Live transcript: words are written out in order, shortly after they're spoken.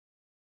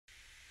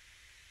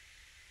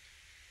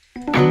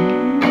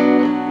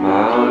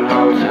My old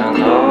hometown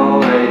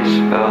always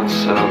felt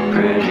so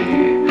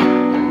pretty,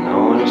 and no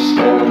one was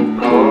sending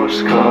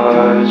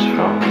postcards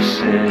from the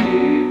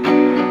city.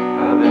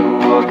 I've been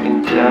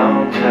walking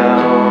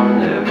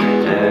downtown every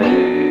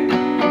day.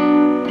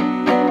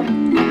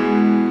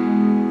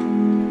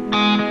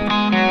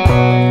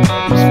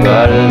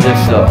 Despite of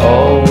this, I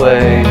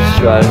always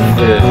try to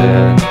fit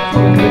in.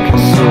 When they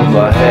consume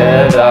my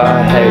head,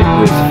 I hate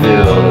this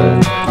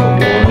feeling. I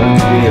wanna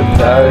be a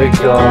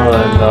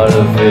paragon, not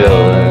a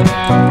villain.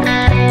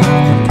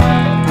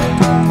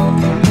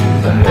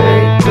 I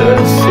hate the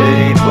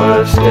city, but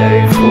I stay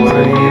for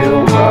you.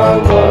 My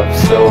love's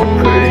so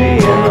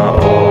pretty, and I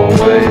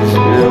always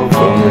knew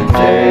from the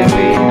day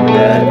we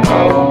met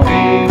I would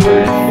be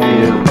with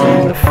you.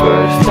 The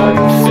first time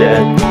you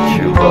said that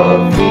you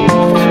loved me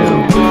too,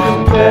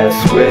 couldn't mess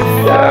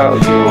without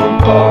you. I'm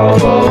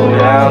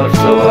hollowed out,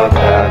 so I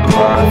packed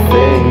my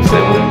things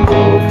and we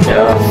moved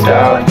down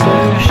south.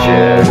 We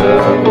shared a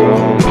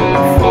room in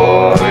a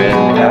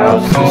foreign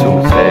house, 'cause it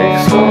was